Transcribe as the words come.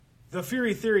The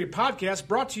Fury Theory podcast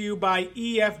brought to you by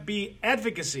EFB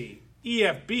Advocacy.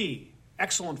 EFB,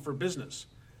 excellent for business.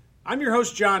 I'm your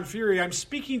host, John Fury. I'm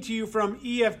speaking to you from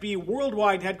EFB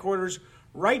Worldwide headquarters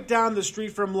right down the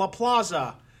street from La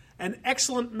Plaza, an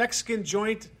excellent Mexican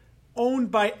joint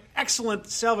owned by excellent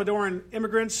Salvadoran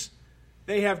immigrants.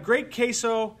 They have great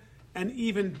queso and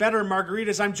even better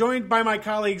margaritas. I'm joined by my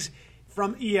colleagues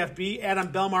from EFB,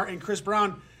 Adam Belmar and Chris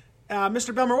Brown.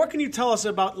 Mr. Belmar, what can you tell us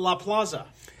about La Plaza?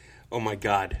 Oh my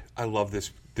God, I love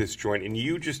this joint. And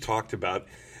you just talked about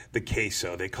the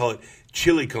queso. They call it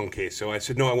chili con queso. I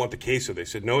said, no, I want the queso. They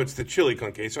said, no, it's the chili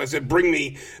con queso. I said, bring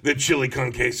me the chili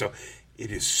con queso. It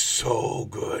is so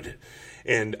good.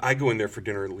 And I go in there for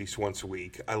dinner at least once a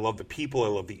week. I love the people. I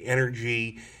love the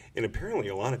energy. And apparently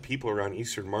a lot of people around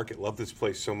Eastern Market love this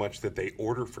place so much that they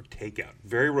order for takeout.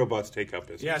 Very robust takeout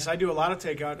business. Yes, I do a lot of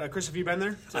takeout. Chris, have you been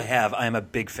there? I have. I am a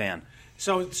big fan.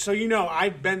 So you know,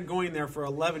 I've been going there for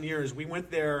 11 years. We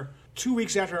went there 2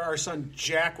 weeks after our son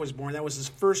Jack was born. That was his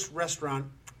first restaurant.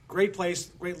 Great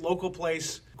place, great local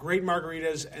place, great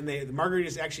margaritas, and the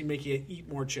margaritas actually make you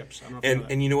eat more chips. I don't know if you know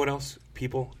that. And you know what else,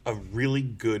 people? A really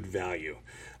good value.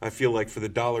 I feel like for the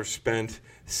dollar spent,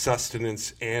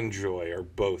 sustenance and joy are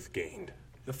both gained.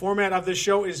 The format of this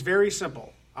show is very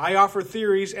simple. I offer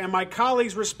theories, and my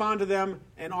colleagues respond to them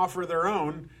and offer their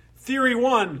own. Theory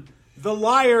 1, the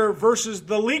liar versus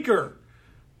the leaker.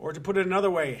 Or to put it another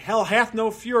way, hell hath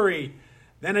no fury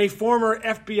than a former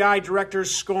FBI director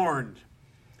scorned.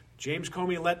 James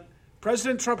Comey let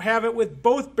President Trump have it with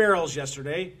both barrels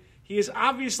yesterday. He is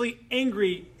obviously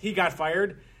angry he got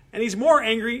fired, and he's more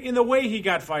angry in the way he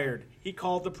got fired. He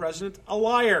called the president a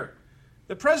liar.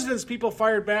 The president's people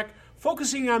fired back,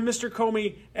 focusing on Mr.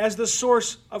 Comey as the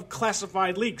source of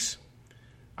classified leaks.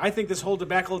 I think this whole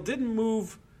debacle didn't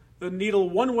move the needle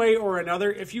one way or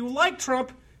another. If you like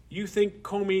Trump, you think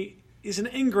Comey is an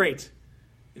ingrate.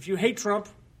 If you hate Trump,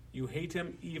 you hate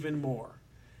him even more.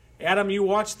 Adam, you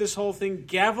watched this whole thing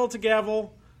gavel to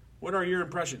gavel. What are your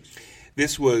impressions?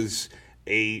 This was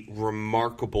a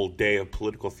remarkable day of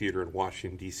political theater in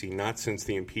Washington, D.C. Not since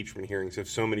the impeachment hearings have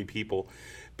so many people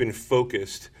been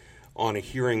focused on a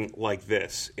hearing like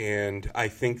this. And I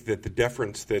think that the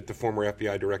deference that the former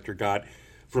FBI director got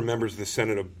from members of the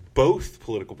Senate of both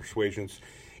political persuasions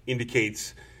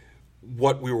indicates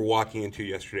what we were walking into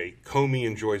yesterday. Comey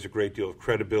enjoys a great deal of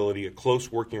credibility, a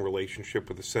close working relationship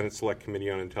with the Senate Select Committee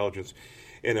on Intelligence,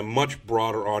 and a much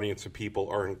broader audience of people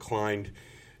are inclined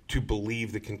to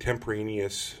believe the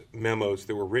contemporaneous memos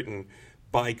that were written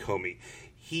by Comey.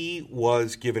 He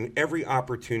was given every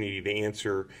opportunity to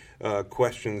answer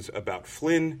questions about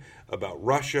Flynn, about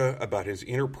Russia, about his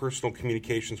interpersonal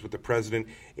communications with the president,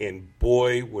 and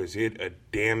boy, was it a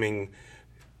damning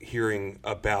hearing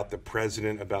about the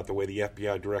president, about the way the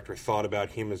FBI director thought about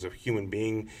him as a human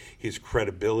being, his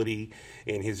credibility,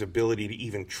 and his ability to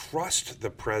even trust the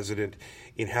president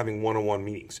in having one-on-one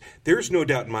meetings. There's no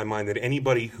doubt in my mind that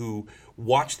anybody who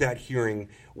watched that hearing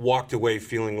walked away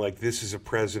feeling like this is a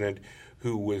president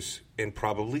who was, and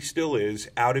probably still is,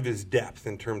 out of his depth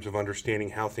in terms of understanding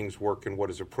how things work and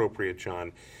what is appropriate,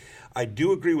 John. I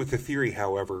do agree with the theory,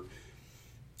 however.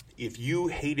 If you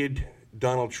hated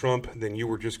Donald Trump, then you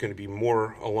were just going to be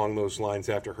more along those lines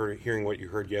after hearing what you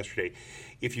heard yesterday.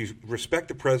 If you respect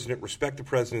the president, respect the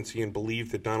presidency, and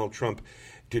believe that Donald Trump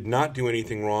did not do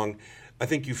anything wrong, I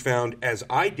think you found, as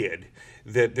I did,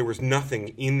 that there was nothing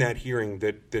in that hearing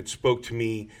that spoke to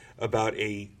me about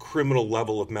a criminal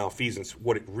level of malfeasance.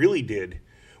 What it really did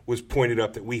was pointed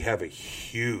up that we have a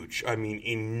huge,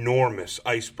 enormous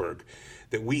iceberg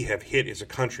that we have hit as a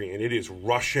country, and it is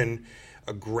Russian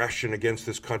aggression against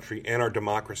this country and our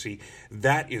democracy.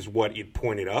 That is what it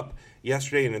pointed up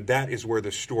yesterday, and that is where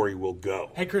the story will go.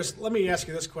 Hey, Chris, let me ask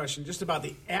you this question just about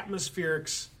the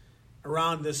atmospherics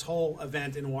around this whole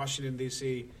event in Washington,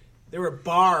 D.C. There were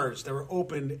bars that were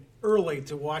opened early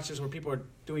to watch this where people are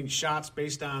doing shots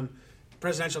based on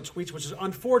presidential tweets, which is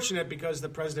unfortunate because the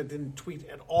president didn't tweet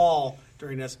at all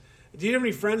during this. Do you have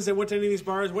any friends that went to any of these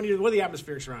bars? What are the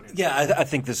atmospherics around here? Yeah, I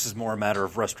think this is more a matter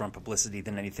of restaurant publicity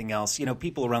than anything else. You know,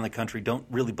 people around the country don't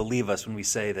really believe us when we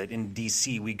say that in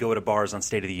D.C. we go to bars on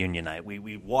State of the Union night.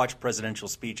 We watch presidential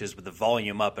speeches with the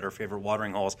volume up at our favorite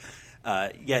watering holes.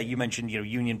 You mentioned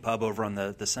Union Pub over on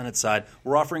the Senate side.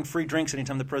 We're offering free drinks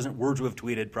anytime the president were to have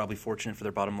tweeted. Probably fortunate for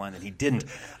their bottom line that he didn't.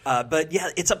 But yeah,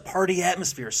 it's a party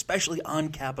atmosphere, especially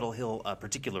on Capitol Hill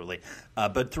particularly.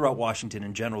 But throughout Washington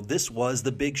in general, this was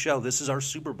the big show. This is our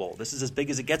Super Bowl. This is as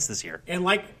big as it gets this year. And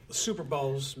like Super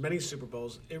Bowls, many Super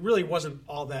Bowls, it really wasn't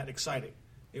all that exciting.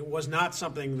 It was not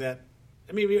something that,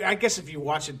 I guess if you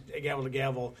watch it gavel to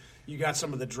gavel, you got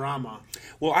some of the drama.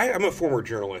 Well, I'm a former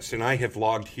journalist, and I have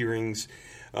logged hearings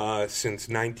since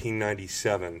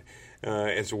 1997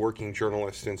 as a working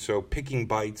journalist. And so picking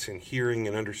bites and hearing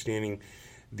and understanding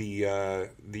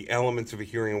the elements of a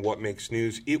hearing and what makes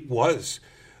news, it was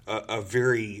a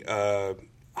very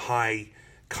high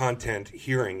content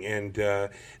hearing. And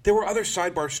there were other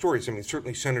sidebar stories. I mean,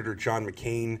 certainly Senator John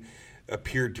McCain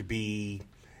appeared to be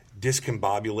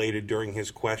discombobulated during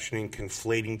his questioning,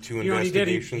 conflating two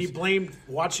investigations. He blamed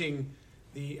watching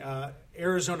the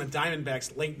Arizona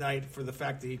Diamondbacks late night for the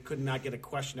fact that he could not get a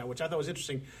question out, which I thought was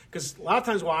interesting because a lot of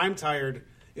times why I'm tired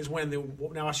is when the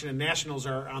Washington Nationals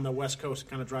are on the West Coast. It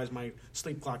kind of drives my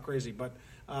sleep clock crazy. But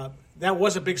that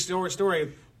was a big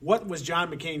story. What was John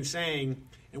McCain saying,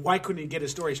 and why couldn't he get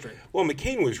his story straight? Well,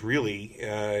 McCain was really,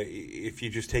 if you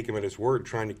just take him at his word,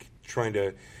 trying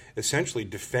to essentially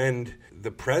defend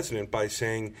the president by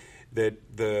saying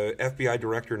that the FBI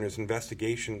director in his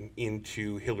investigation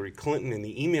into Hillary Clinton and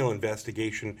the email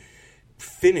investigation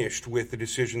finished with the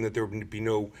decision that there would be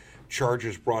no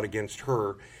charges brought against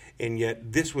her, and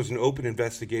yet this was an open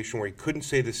investigation where he couldn't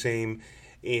say the same,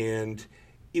 and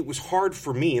it was hard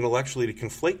for me intellectually to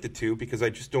conflate the two because I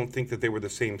just don't think that they were the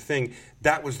same thing.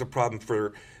 That was the problem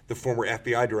for the former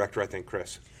FBI director, I think,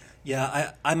 Chris.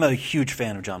 Yeah, I'm a huge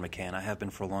fan of John McCain. I have been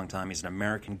for a long time. He's an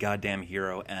American goddamn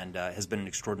hero and has been an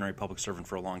extraordinary public servant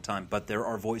for a long time. But there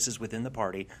are voices within the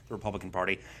party, the Republican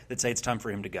Party, that say it's time for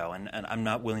him to go. And I'm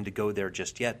not willing to go there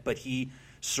just yet. But he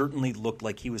certainly looked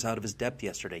like he was out of his depth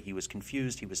yesterday. He was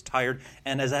confused. He was tired.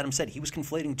 And as Adam said, he was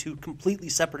conflating two completely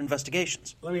separate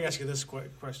investigations. Let me ask you this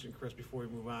question, Chris, before we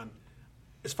move on.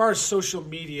 As far as social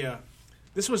media,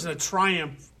 this was a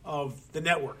triumph of the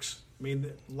networks. I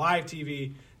mean, live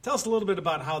TV. Tell us a little bit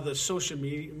about how the social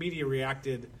media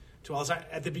reacted to all this.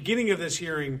 At the beginning of this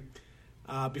hearing,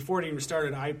 before it even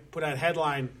started, I put out a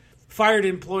headline, fired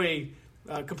employee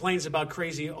complains about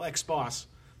crazy ex-boss.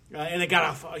 And it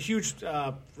got a huge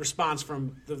response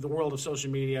from the world of social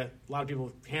media. A lot of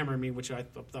people hammering me, which I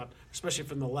thought, especially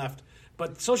from the left.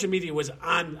 But social media was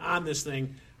on this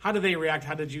thing. How did they react?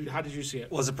 How did you see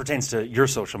it? Well, as it pertains to your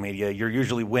social media, you're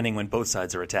usually winning when both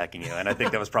sides are attacking you, and I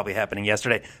think that was probably happening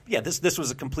yesterday. But yeah, this was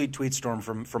a complete tweet storm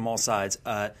from all sides.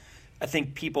 I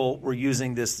think people were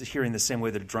using this hearing the same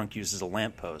way that a drunk uses a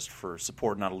lamppost for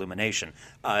support, not illumination.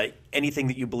 Anything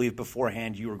that you believe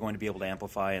beforehand, you were going to be able to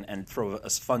amplify and throw a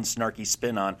fun, snarky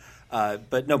spin on.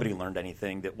 But nobody learned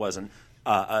anything that wasn't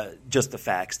just the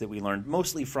facts that we learned,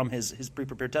 mostly from his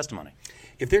pre-prepared testimony.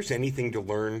 If there's anything to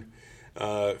learn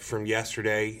from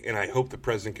yesterday, and I hope the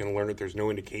president can learn it. There's no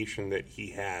indication that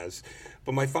he has.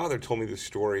 But my father told me this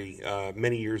story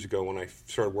many years ago when I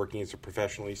started working as a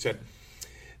professional. He said,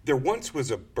 there once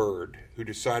was a bird who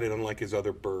decided, unlike his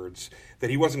other birds, that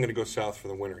he wasn't going to go south for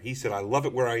the winter. He said, I love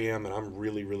it where I am, and I'm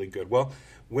really, really good. Well,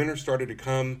 winter started to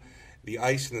come. The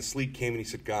ice and the sleet came, and he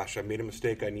said, gosh, I made a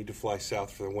mistake. I need to fly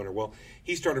south for the winter. Well,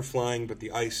 he started flying, but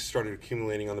the ice started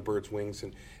accumulating on the bird's wings,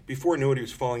 and before he knew it, he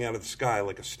was falling out of the sky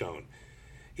like a stone.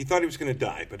 He thought he was going to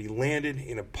die, but he landed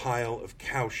in a pile of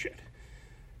cow shit.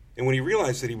 And when he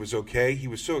realized that he was okay, he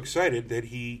was so excited that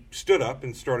he stood up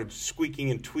and started squeaking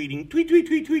and tweeting, tweet, tweet,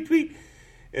 tweet, tweet, tweet.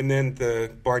 And then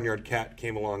the barnyard cat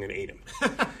came along and ate him.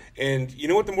 And you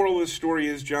know what the moral of this story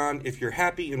is, John? If you're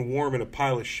happy and warm in a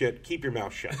pile of shit, keep your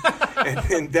mouth shut.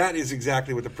 and that is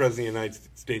exactly what the President of the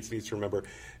United States needs to remember.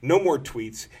 No more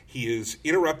tweets. He is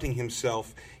interrupting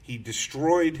himself. He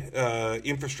destroyed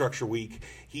Infrastructure Week.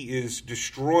 He is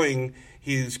destroying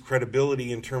his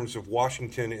credibility in terms of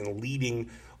Washington and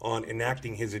leading on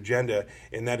enacting his agenda,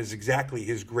 and that is exactly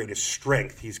his greatest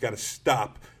strength. He's got to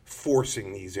stop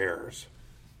forcing these errors.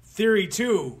 Theory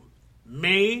 2,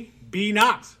 may be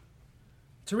not.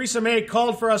 Theresa May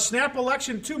called for a snap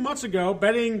election 2 months ago,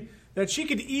 betting that she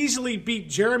could easily beat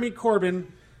Jeremy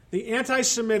Corbyn, the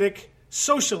anti-Semitic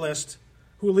socialist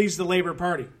who leads the Labour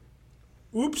Party.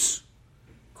 Oops.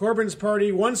 Corbyn's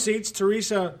party won seats.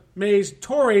 Theresa May's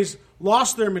Tories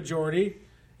lost their majority,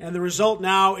 and the result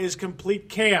now is complete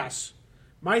chaos.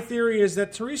 My theory is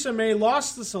that Theresa May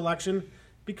lost this election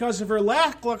because of her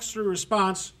lackluster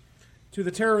response to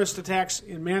the terrorist attacks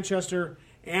in Manchester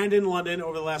and in London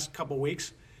over the last couple of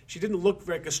weeks. She didn't look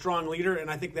like a strong leader, and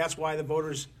I think that's why the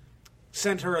voters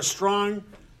sent her a strong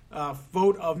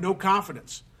vote of no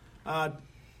confidence.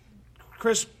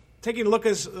 Chris, taking a look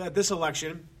at this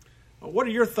election, what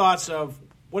are your thoughts of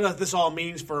what this all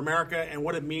means for America and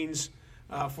what it means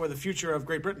for the future of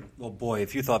Great Britain? Well, boy,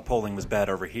 if you thought polling was bad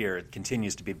over here, it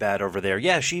continues to be bad over there.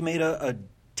 Yeah, she made a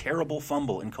terrible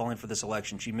fumble in calling for this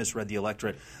election. She misread the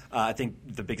electorate. I think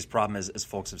the biggest problem, as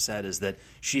folks have said, is that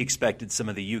she expected some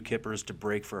of the UKIPers to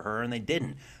break for her, and they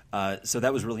didn't. So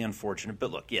that was really unfortunate.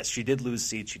 But look, yes, she did lose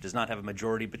seats. She does not have a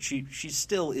majority, but she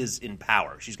still is in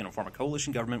power. She's going to form a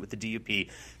coalition government with the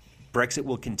DUP. Brexit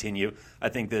will continue. I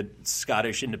think that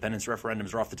Scottish independence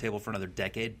referendums are off the table for another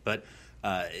decade, but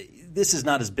this is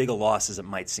not as big a loss as it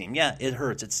might seem. Yeah, it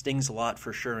hurts. It stings a lot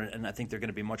for sure, and I think they're going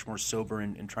to be much more sober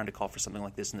in trying to call for something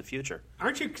like this in the future.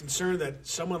 Aren't you concerned that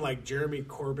someone like Jeremy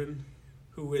Corbyn,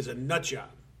 who is a nut job,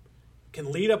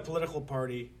 can lead a political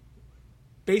party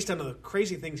based on the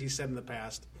crazy things he said in the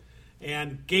past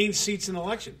and gain seats in an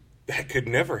election? That could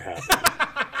never happen.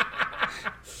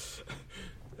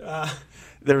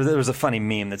 There was a funny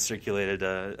meme that circulated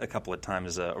a couple of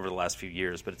times over the last few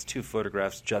years, but it's two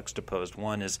photographs juxtaposed.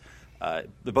 One is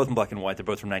they're both in black and white. They're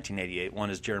both from 1988. One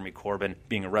is Jeremy Corbyn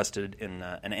being arrested in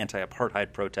an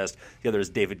anti-apartheid protest. The other is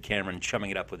David Cameron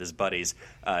chumming it up with his buddies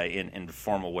in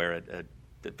formal wear at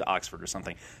Oxford or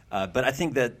something. But I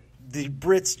think that the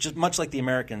Brits, just much like the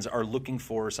Americans, are looking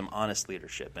for some honest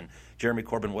leadership. And Jeremy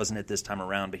Corbyn wasn't it this time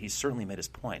around, but he certainly made his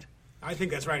point. I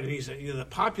think that's right. And he's, the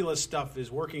populist stuff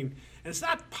is working. And it's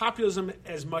not populism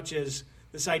as much as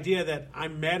this idea that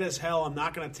I'm mad as hell, I'm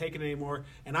not going to take it anymore,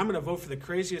 and I'm going to vote for the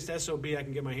craziest SOB I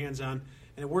can get my hands on.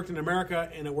 And it worked in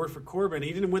America, and it worked for Corbyn.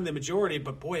 He didn't win the majority,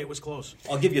 but boy, it was close.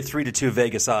 I'll give you 3-2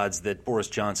 Vegas odds that Boris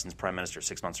Johnson's prime minister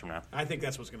 6 months from now. I think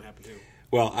that's what's going to happen, too.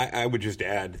 Well, I would just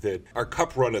add that our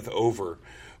cup runneth over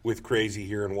with crazy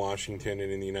here in Washington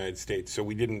and in the United States. So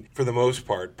we didn't, for the most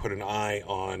part, put an eye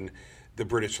on the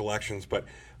British elections, but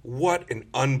what an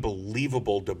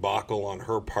unbelievable debacle on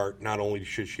her part. Not only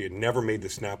should she had never made the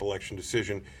snap election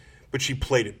decision, but she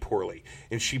played it poorly,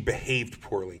 and she behaved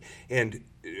poorly. And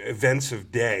events of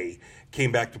day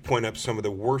came back to point up some of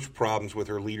the worst problems with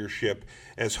her leadership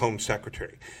as Home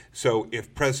Secretary. So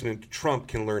if President Trump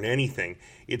can learn anything,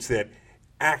 it's that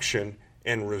action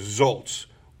and results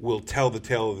will tell the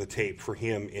tale of the tape for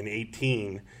him in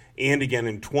 18 and again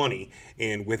in 20.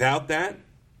 And without that,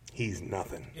 he's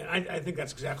nothing. Yeah, I think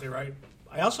that's exactly right.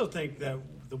 I also think that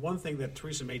the one thing that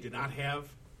Theresa May did not have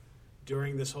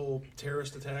during this whole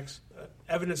terrorist attacks,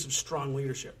 evidence of strong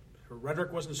leadership. Her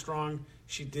rhetoric wasn't strong.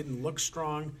 She didn't look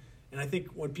strong. And I think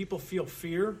when people feel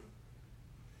fear,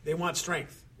 they want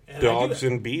strength. And dogs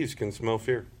and bees can smell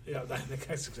fear. Yeah,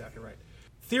 that's exactly right.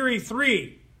 Theory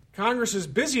 3, Congress is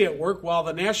busy at work while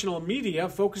the national media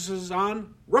focuses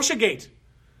on Russiagate.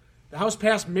 The House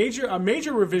passed a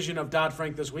major revision of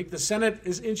Dodd-Frank this week. The Senate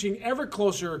is inching ever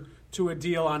closer to a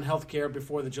deal on health care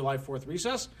before the July 4th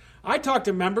recess. I talked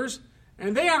to members,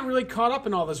 and they aren't really caught up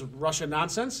in all this Russia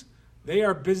nonsense. They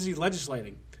are busy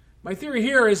legislating. My theory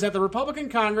here is that the Republican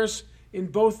Congress in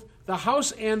both the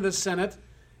House and the Senate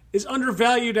is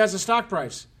undervalued as a stock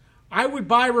price. I would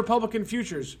buy Republican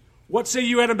futures. What say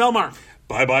you, Adam Belmar?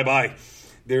 Buy.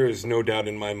 There is no doubt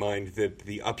in my mind that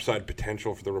the upside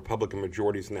potential for the Republican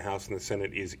majorities in the House and the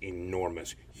Senate is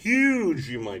enormous. Huge,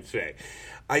 you might say.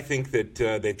 I think that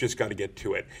they've just got to get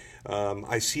to it.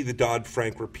 I see the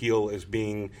Dodd-Frank repeal as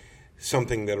being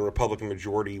something that a Republican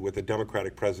majority with a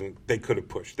Democratic president, they could have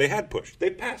pushed. They had pushed.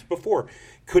 They passed before.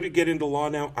 Could it get into law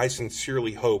now? I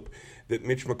sincerely hope that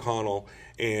Mitch McConnell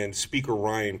and Speaker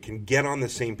Ryan can get on the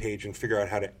same page and figure out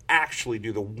how to actually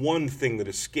do the one thing that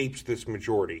escapes this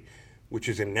majority, which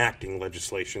is enacting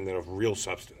legislation that of real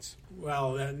substance.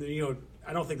 Well,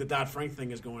 I don't think the Dodd-Frank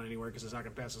thing is going anywhere because it's not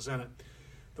going to pass the Senate.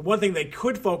 The one thing they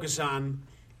could focus on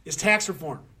is tax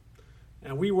reform.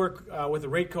 And we work with the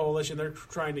Rate Coalition. They're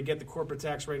trying to get the corporate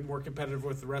tax rate more competitive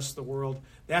with the rest of the world.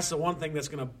 That's the one thing that's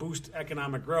going to boost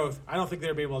economic growth. I don't think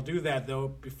they'll be able to do that,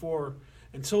 though,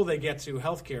 until they get to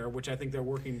health care, which I think they're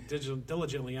working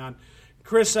diligently on.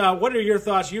 Chris, what are your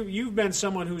thoughts? You've been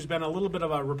someone who's been a little bit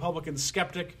of a Republican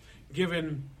skeptic,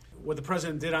 given what the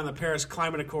president did on the Paris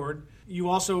Climate Accord. You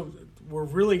also were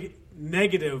really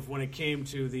negative when it came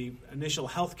to the initial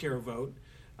health care vote.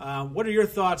 What are your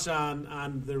thoughts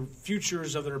on the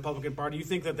futures of the Republican Party? You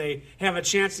think that they have a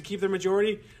chance to keep their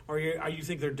majority, or you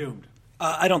think they're doomed?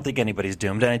 I don't think anybody's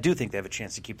doomed, and I do think they have a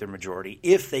chance to keep their majority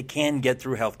if they can get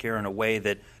through health care in a way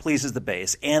that pleases the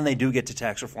base, and they do get to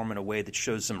tax reform in a way that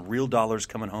shows some real dollars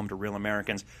coming home to real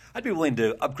Americans. I'd be willing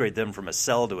to upgrade them from a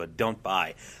sell to a don't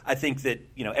buy. I think that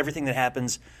everything that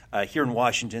happens here in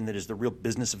Washington that is the real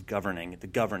business of governing, the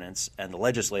governance and the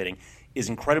legislating, is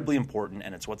incredibly important,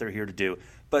 and it's what they're here to do.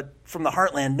 But from the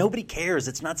heartland, nobody cares.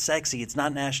 It's not sexy. It's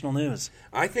not national news.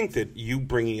 I think that you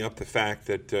bringing up the fact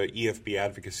that EFB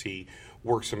advocacy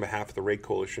works on behalf of the Rate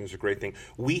Coalition is a great thing.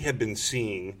 We have been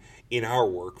seeing in our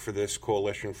work for this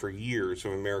coalition for years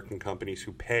of American companies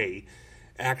who pay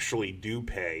actually do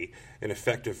pay an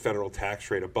effective federal tax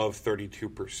rate above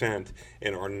 32%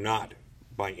 and are not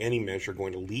by any measure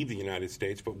going to leave the United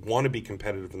States but want to be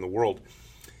competitive in the world,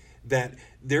 that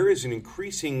there is an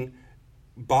increasing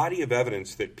body of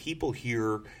evidence that people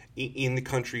here in the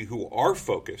country who are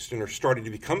focused and are starting to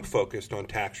become focused on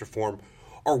tax reform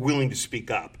are willing to speak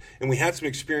up. And we had some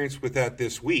experience with that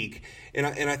this week. And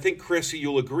I think, Chris,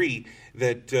 you'll agree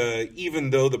that even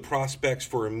though the prospects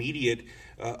for immediate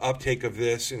uptake of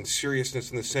this and seriousness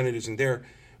in the Senate isn't there,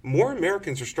 more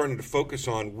Americans are starting to focus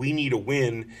on we need a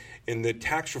win, and that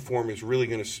tax reform is really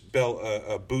going to spell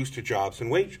a boost to jobs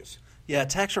and wages. Yeah,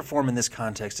 tax reform in this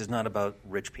context is not about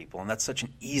rich people, and that's such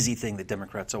an easy thing that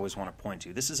Democrats always want to point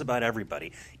to. This is about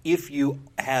everybody. If you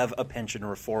have a pension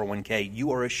or a 401k,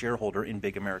 you are a shareholder in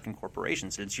big American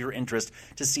corporations. It's your interest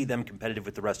to see them competitive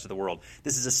with the rest of the world.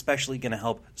 This is especially going to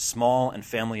help small and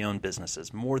family-owned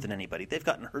businesses more than anybody. They've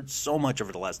gotten hurt so much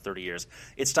over the last 30 years.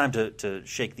 It's time to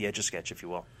shake the Etch-a-Sketch, if you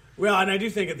will. Well, and I do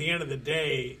think at the end of the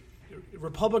day,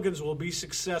 Republicans will be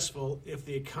successful if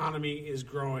the economy is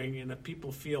growing and if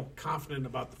people feel confident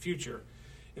about the future.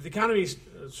 If the economy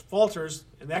falters,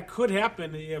 and that could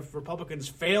happen if Republicans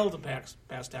fail to pass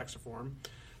tax reform,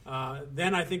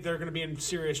 then I think they're going to be in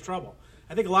serious trouble.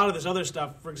 I think a lot of this other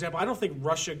stuff, for example, I don't think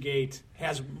Russiagate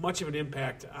has much of an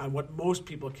impact on what most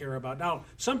people care about. Now,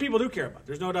 some people do care about it.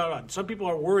 There's no doubt about it. Some people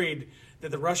are worried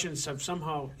that the Russians have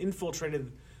somehow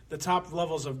infiltrated the top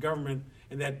levels of government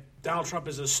and that Donald Trump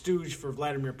is a stooge for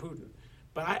Vladimir Putin.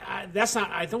 But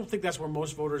I don't think that's where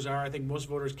most voters are. I think most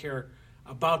voters care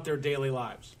about their daily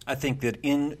lives. I think that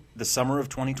in the summer of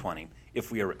 2020,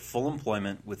 if we are at full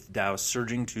employment with Dow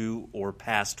surging to or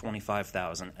past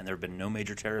 25,000 and there have been no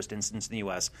major terrorist incidents in the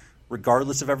U.S.,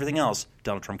 regardless of everything else,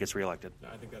 Donald Trump gets reelected.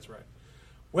 I think that's right.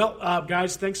 Well,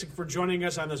 guys, thanks for joining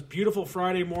us on this beautiful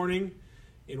Friday morning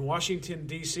in Washington,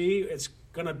 D.C. It's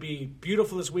going to be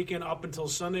beautiful this weekend up until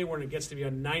Sunday when it gets to be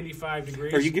 95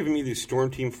 degrees. Are you giving me the Storm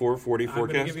Team 440 forecast? I'm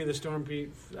going to give you the Storm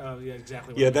Team. Yeah,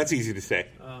 exactly. Yeah, that's easy to say.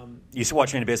 You still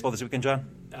watching any baseball this weekend, John?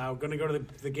 We're going to go to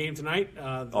the game tonight.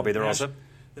 I'll be there also.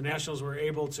 The Nationals were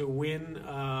able to win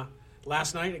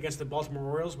last night against the Baltimore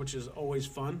Orioles, which is always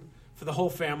fun for the whole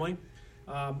family.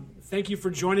 Thank you for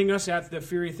joining us at the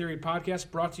Fury Theory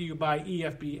podcast, brought to you by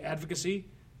EFB Advocacy.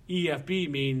 EFB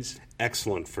means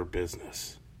excellent for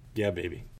business. Yeah, baby.